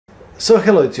So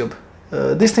hello YouTube,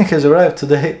 this thing has arrived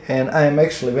today and I am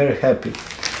actually very happy.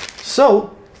 So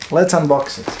let's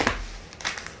unbox it.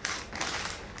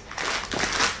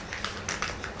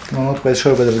 I'm not quite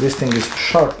sure whether this thing is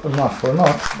sharp enough or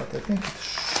not, but I think it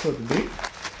should be.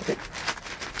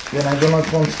 Then I do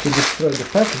not want to destroy the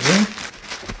packaging,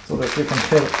 so that we can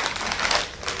have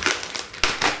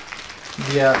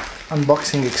the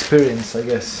unboxing experience, I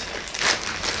guess.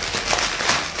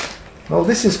 Well,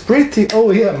 this is pretty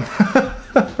OEM.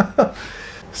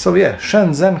 So yeah,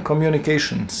 Shenzhen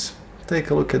Communications.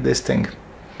 Take a look at this thing.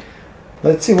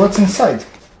 Let's see what's inside.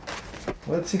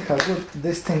 Let's see how good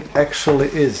this thing actually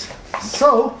is.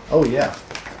 So, oh yeah,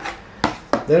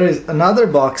 there is another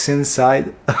box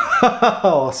inside.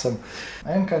 Awesome.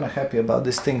 I am kind of happy about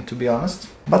this thing, to be honest,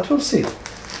 but we'll see.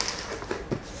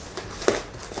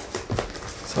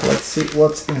 So let's see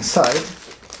what's inside.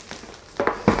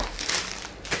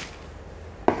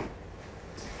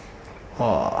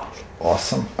 Oh,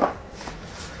 awesome.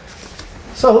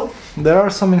 So there are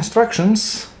some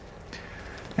instructions,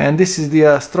 and this is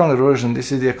the stronger version.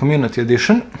 This is the community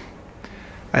edition.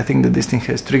 I think that this thing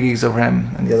has 3 gigs of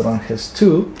RAM and the other one has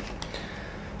 2.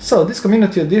 So this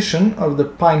community edition of the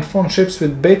PinePhone ships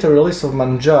with beta release of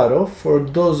Manjaro. For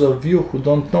those of you who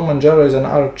don't know, Manjaro is an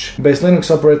Arch-based Linux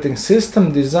operating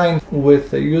system designed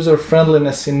with user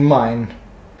friendliness in mind.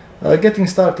 Getting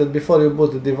started, before you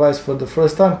boot the device for the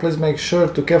first time, please make sure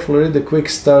to carefully read the quick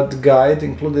start guide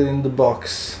included in the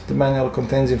box. The manual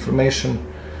contains information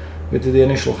with the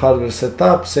initial hardware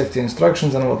setup, safety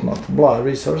instructions and whatnot. Blah,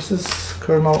 resources,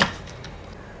 kernel.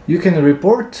 You can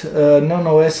report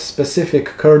non-OS specific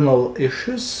kernel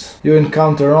issues you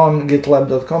encounter on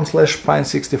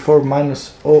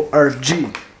gitlab.com/pine64-org.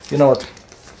 You know what?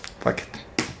 Fuck it.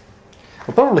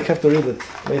 I'll probably have to read it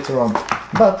later on.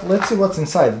 But let's see what's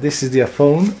inside. This is the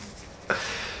phone.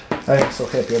 I'm so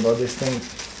happy about this thing.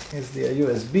 It's the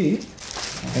USB,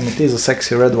 and it is a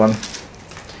sexy red one.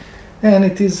 And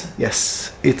it is,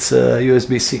 yes, it's a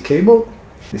USB-C cable.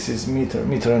 This is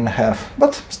meter and a half,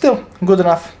 but still good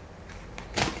enough.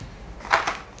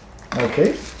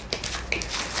 Okay.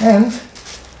 And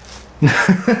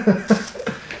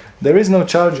there is no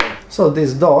charger. So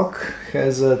this dock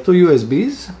has 2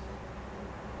 USBs.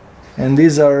 And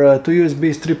these are 2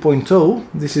 USBs 3.0,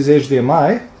 this is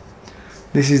HDMI,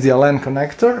 this is the LAN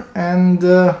connector, and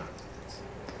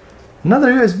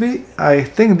another USB. I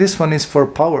think this one is for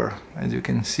power, as you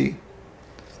can see.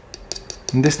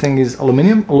 And this thing is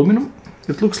aluminum,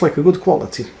 it looks like a good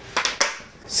quality.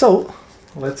 So,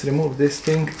 let's remove this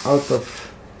thing out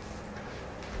of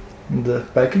the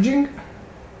packaging.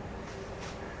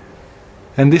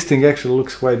 And this thing actually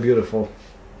looks quite beautiful.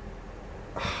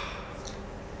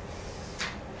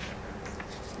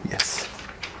 Yes.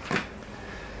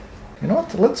 You know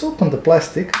what? Let's open the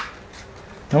plastic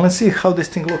and let's see how this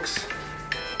thing looks.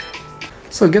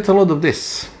 So get a load of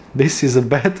this. This is a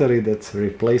battery that's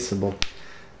replaceable.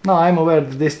 Now I'm aware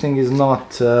that this thing is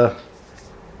not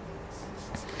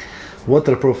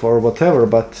waterproof or whatever,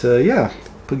 but yeah,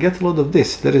 to get a load of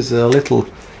this, there is a little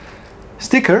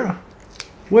sticker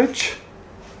which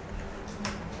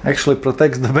actually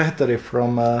protects the battery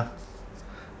from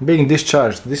being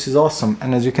discharged. This is awesome,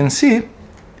 and as you can see,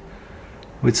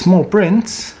 with small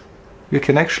prints, you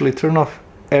can actually turn off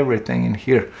everything in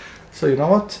here. So you know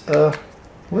what?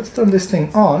 Let's turn this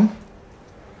thing on.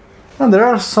 And there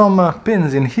are some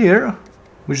pins in here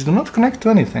which do not connect to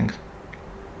anything.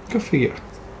 Go figure.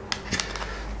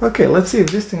 Okay, let's see if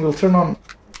this thing will turn on.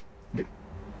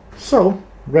 So,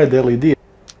 red LED.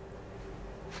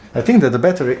 I think that the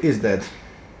battery is dead,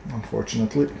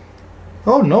 unfortunately.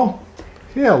 Oh no!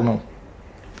 Hell no.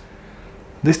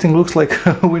 This thing looks like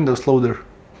a Windows loader.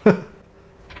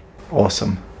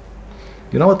 Awesome.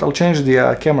 You know what? I'll change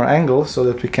the camera angle so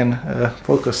that we can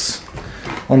focus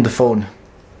on the phone.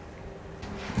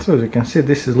 So as you can see,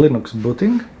 this is Linux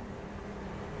booting.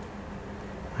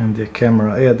 And the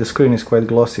camera, yeah, the screen is quite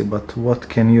glossy, but what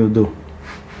can you do?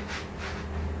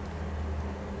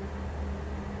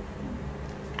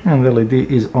 And the LED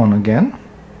is on again.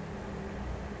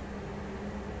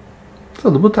 So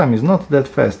the boot time is not that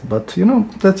fast, but you know,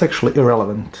 that's actually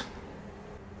irrelevant.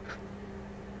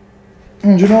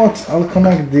 And you know what, I'll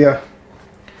connect the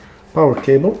power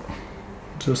cable,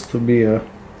 just to be on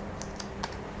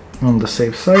the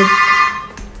safe side.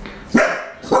 So,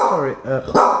 sorry,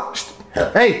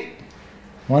 hey!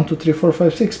 1, 2, 3, 4,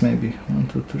 5, 6 maybe. 1,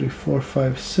 2, 3, 4,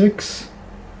 5, 6.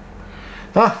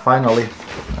 Ah, finally,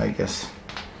 I guess.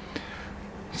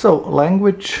 So,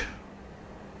 language,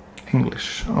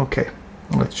 English, okay.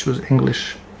 Let's choose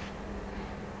English.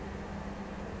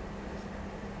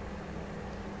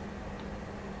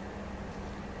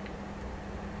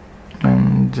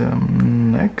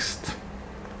 and next.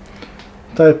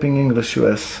 Typing English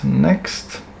US,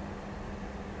 next.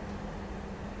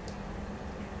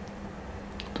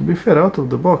 To be fair, out of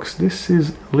the box, this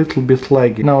is a little bit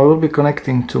laggy. Now I will be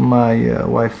connecting to my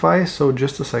Wi-Fi, so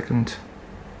just a second.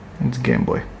 It's Game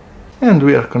Boy. And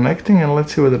we are connecting, and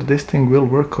let's see whether this thing will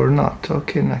work or not.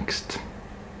 Okay, next.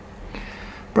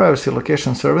 Privacy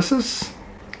location services.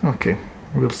 Okay,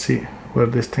 we'll see where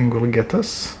this thing will get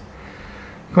us.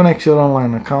 Connect your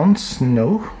online accounts.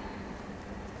 No.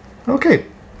 Okay,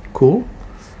 cool.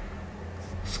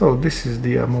 So this is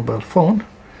the mobile phone.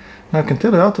 Now I can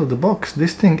tell you out of the box,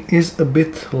 this thing is a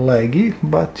bit laggy,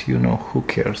 but you know, who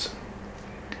cares.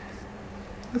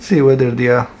 Let's see whether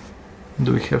the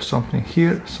do we have something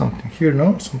here,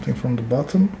 no, something from the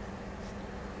bottom.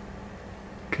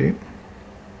 Okay.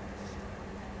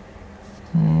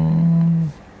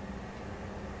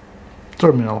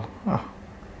 Terminal. Ah.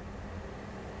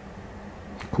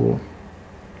 Cool.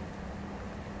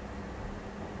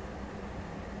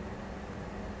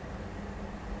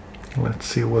 Let's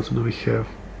see, what do we have?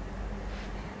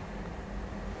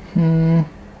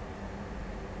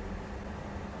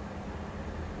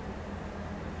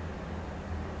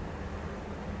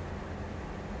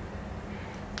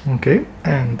 Okay,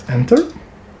 and enter.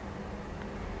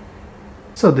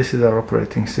 So this is our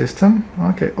operating system.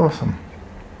 Okay, awesome.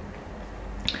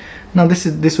 Now this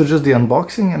was just the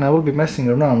unboxing, and I will be messing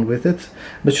around with it.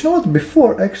 But you know what?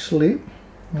 Before actually,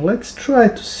 let's try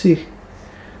to see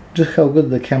just how good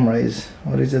the camera is,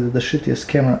 or is it the shittiest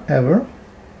camera ever?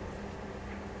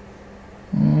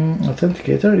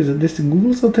 Authenticator, is it this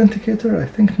Google's authenticator? I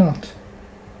think not.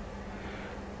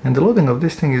 And the loading of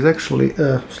this thing is actually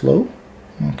slow.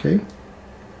 Okay,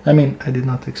 I mean, I did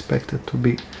not expect it to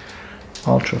be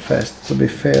ultra fast, to be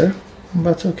fair,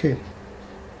 but okay.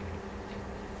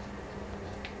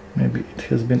 Maybe it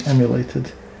has been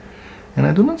emulated. And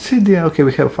I do not see the... okay,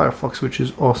 we have Firefox, which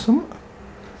is awesome.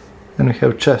 And we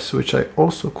have chess, which I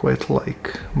also quite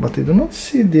like, but I do not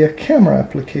see the camera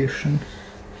application.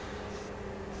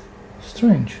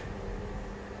 Strange.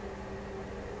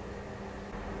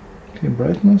 Okay,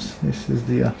 brightness, this is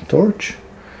the torch.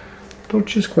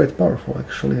 Torch is quite powerful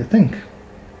actually, I think.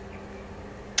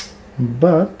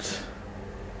 But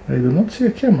I do not see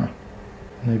a camera.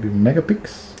 Maybe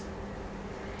megapixels.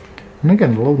 And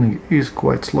again, loading is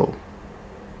quite slow,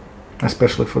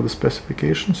 especially for the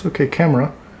specifications. Okay,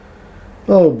 camera.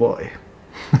 Oh boy.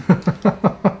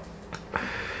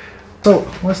 So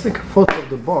let's take a photo of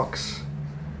the box.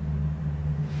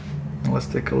 Let's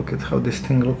take a look at how this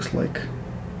thing looks like.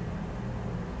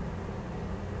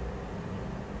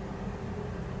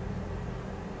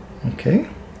 Okay,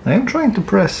 I am trying to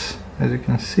press, as you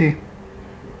can see.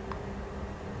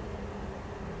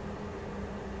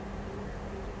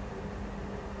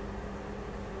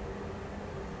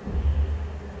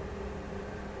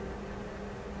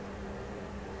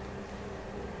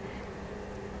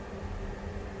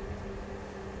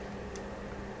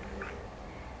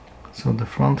 So the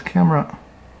front camera,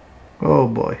 oh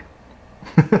boy.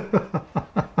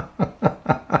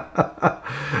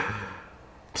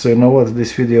 So you know what,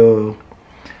 this video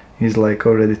is like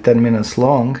already 10 minutes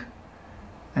long,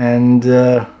 and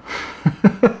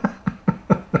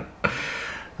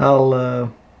I'll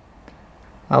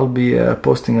be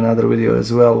posting another video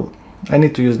as well. I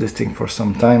need to use this thing for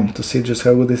some time to see just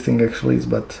how good this thing actually is,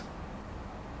 but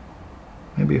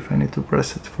maybe if I need to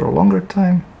press it for a longer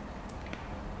time.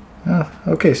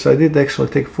 Okay, so I did actually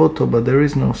take a photo, but there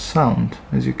is no sound,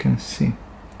 as you can see.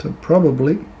 So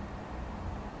probably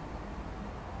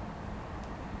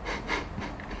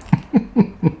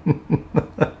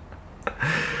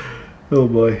oh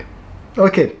boy.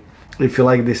 Okay, if you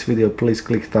like this video, please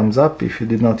click thumbs up. If you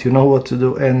did not, you know what to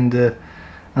do, and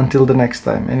until the next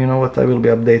time. And you know what, I will be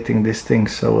updating this thing,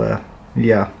 so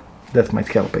yeah, that might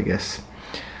help, I guess.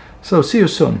 So see you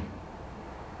soon.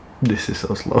 This is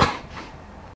so slow.